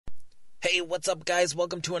Hey, what's up, guys?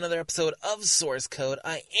 Welcome to another episode of Source Code.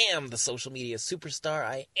 I am the social media superstar.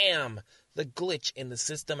 I am the glitch in the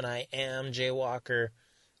system, and I am Jay Walker.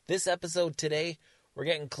 This episode today, we're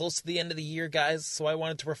getting close to the end of the year, guys, so I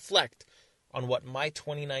wanted to reflect on what my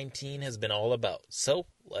 2019 has been all about. So,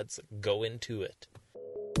 let's go into it.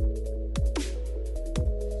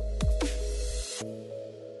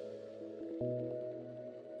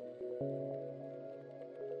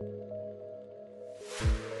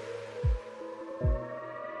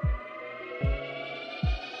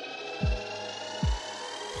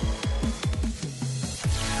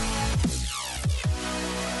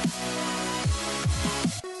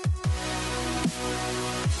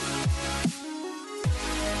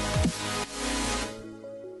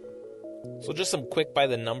 So just some quick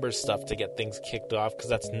by-the-numbers stuff to get things kicked off, because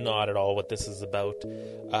that's not at all what this is about.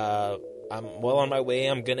 I'm well on my way.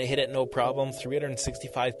 I'm going to hit it no problem.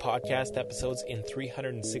 365 podcast episodes in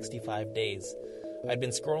 365 days. I'd been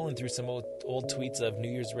scrolling through some old tweets of New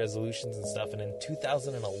Year's resolutions and stuff, and in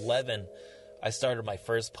 2011, I started my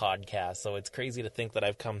first podcast. So it's crazy to think that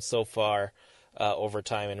I've come so far over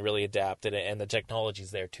time and really adapted, and the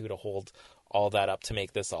technology's there, too, to hold all that up to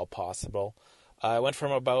make this all possible. I went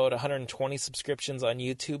from about 120 subscriptions on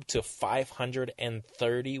YouTube to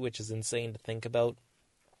 530, which is insane to think about.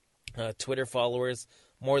 Twitter followers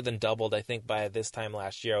more than doubled. I think by this time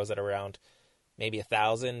last year I was at around maybe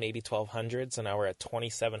 1,000, maybe 1,200. So now we're at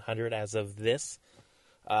 2,700 as of this.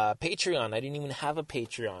 Patreon. I didn't even have a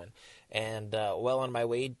Patreon. And well on my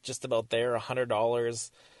way, just about there, $100.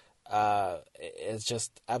 It's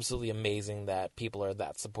just absolutely amazing that people are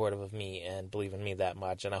that supportive of me and believe in me that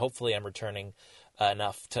much. And hopefully I'm returning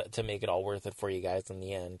enough to make it all worth it for you guys in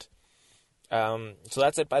the end. So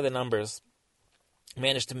that's it by the numbers.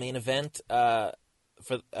 Managed to main event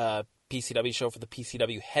for PCW show for the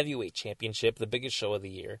PCW Heavyweight Championship, the biggest show of the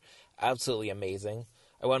year. Absolutely amazing.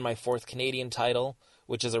 I won my 4th Canadian title,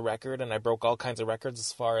 which is a record, and I broke all kinds of records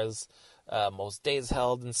as far as most days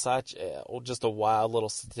held and such. Just a wild little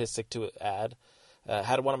statistic to add.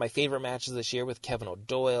 Had one of my favorite matches this year with Kevin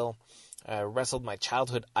O'Doyle. Wrestled my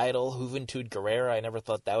childhood idol, Juventud Guerrera. I never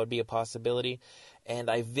thought that would be a possibility.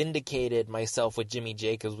 And I vindicated myself with Jimmy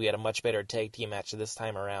Jacobs. We had a much better tag team match this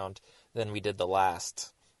time around than we did the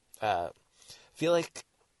last. Feel like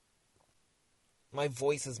my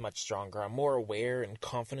voice is much stronger. I'm more aware and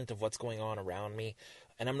confident of what's going on around me.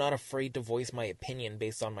 And I'm not afraid to voice my opinion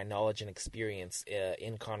based on my knowledge and experience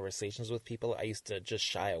in conversations with people. I used to just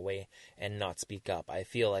shy away and not speak up. I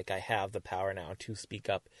feel like I have the power now to speak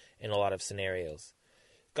up in a lot of scenarios.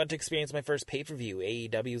 Got to experience my first pay-per-view,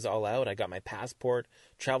 AEW's All Out. I got my passport,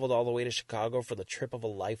 traveled all the way to Chicago for the trip of a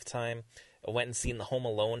lifetime. I went and seen the Home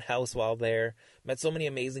Alone house while there. Met so many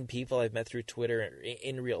amazing people I've met through Twitter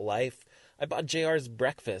in real life. I bought JR's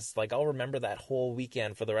breakfast. I'll remember that whole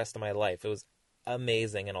weekend for the rest of my life. It was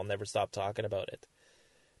amazing, and I'll never stop talking about it.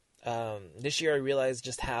 This year I realized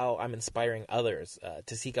just how I'm inspiring others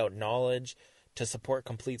to seek out knowledge, to support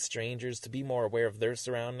complete strangers, to be more aware of their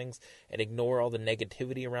surroundings and ignore all the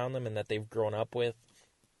negativity around them and that they've grown up with.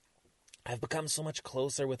 I've become so much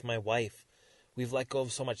closer with my wife. We've let go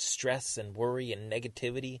of so much stress and worry and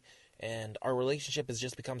negativity, and our relationship has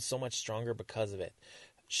just become so much stronger because of it.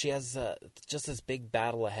 She has just this big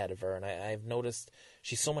battle ahead of her, and I've noticed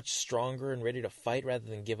she's so much stronger and ready to fight rather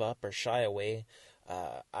than give up or shy away.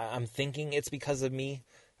 I'm thinking it's because of me.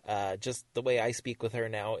 Just the way I speak with her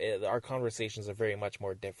now, our conversations are very much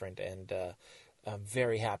more different, and I'm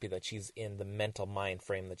very happy that she's in the mental mind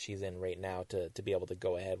frame that she's in right now to be able to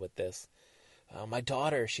go ahead with this. My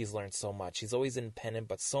daughter, she's learned so much. She's always independent,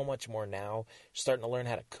 but so much more now. She's starting to learn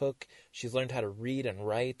how to cook. She's learned how to read and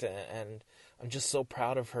write, and I'm just so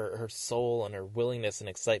proud of her soul and her willingness and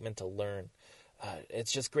excitement to learn.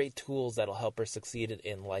 It's just great tools that'll help her succeed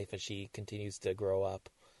in life as she continues to grow up.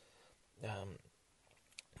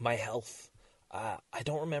 My health. I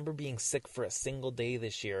don't remember being sick for a single day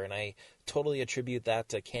this year, and I totally attribute that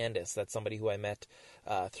to Candace. That's somebody who I met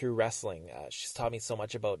through wrestling. She's taught me so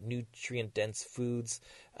much about nutrient-dense foods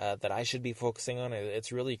that I should be focusing on.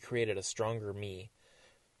 It's really created a stronger me.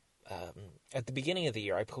 At the beginning of the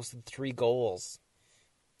year, I posted 3 goals.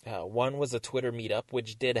 One was a Twitter meetup,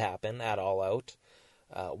 which did happen at All Out.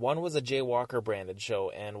 One was a Jay Walker branded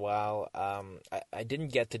show, and while I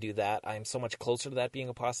didn't get to do that, I'm so much closer to that being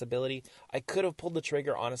a possibility. I could have pulled the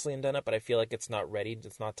trigger, honestly, and done it, but I feel like it's not ready.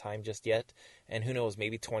 It's not time just yet, and who knows,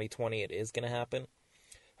 maybe 2020 it is going to happen.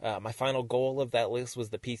 My final goal of that list was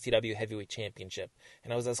the PCW Heavyweight Championship,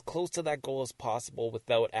 and I was as close to that goal as possible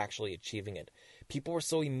without actually achieving it. People were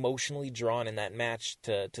so emotionally drawn in that match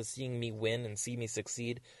to seeing me win and see me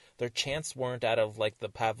succeed Their chants weren't out of like the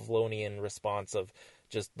Pavlovian response of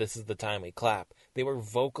just this is the time we clap. They were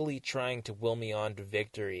vocally trying to will me on to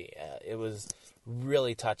victory. It was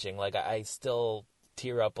really touching. Like I still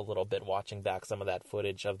tear up a little bit watching back some of that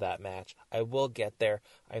footage of that match. I will get there.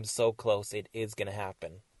 I'm so close. It is going to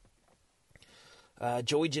happen.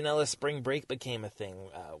 Joey Janela's spring break became a thing.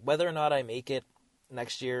 Whether or not I make it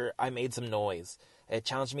next year, I made some noise. It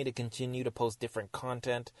challenged me to continue to post different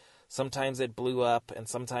content. Sometimes it blew up, and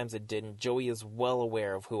sometimes it didn't. Joey is well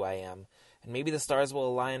aware of who I am. And maybe the stars will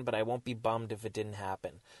align, but I won't be bummed if it didn't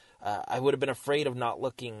happen. I would have been afraid of not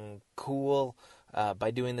looking cool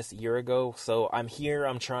by doing this a year ago. So I'm here,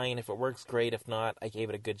 I'm trying. If it works, great. If not, I gave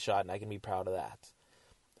it a good shot, and I can be proud of that.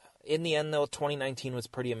 In the end, though, 2019 was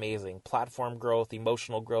pretty amazing. Platform growth,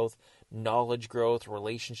 emotional growth, knowledge growth,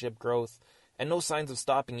 relationship growth, and no signs of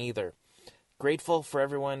stopping either. Grateful for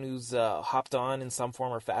everyone who's hopped on in some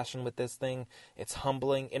form or fashion with this thing. It's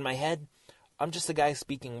humbling. In my head, I'm just a guy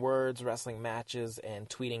speaking words, wrestling matches, and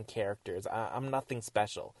tweeting characters. I'm nothing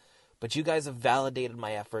special. But you guys have validated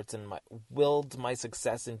my efforts and willed my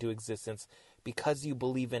success into existence because you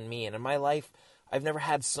believe in me. And in my life, I've never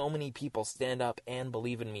had so many people stand up and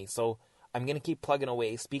believe in me. So I'm going to keep plugging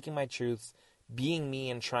away, speaking my truths, being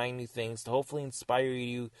me, and trying new things to hopefully inspire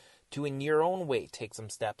you to, in your own way, take some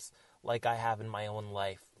steps like I have in my own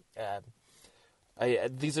life.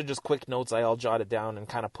 These are just quick notes I all jotted down and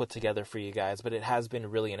kind of put together for you guys, but it has been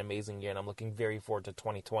really an amazing year, and I'm looking very forward to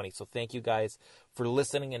 2020. So thank you guys for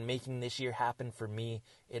listening and making this year happen for me.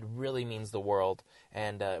 It really means the world,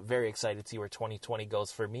 and very excited to see where 2020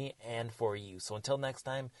 goes for me and for you. So until next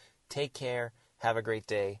time, take care, have a great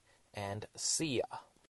day, and see ya.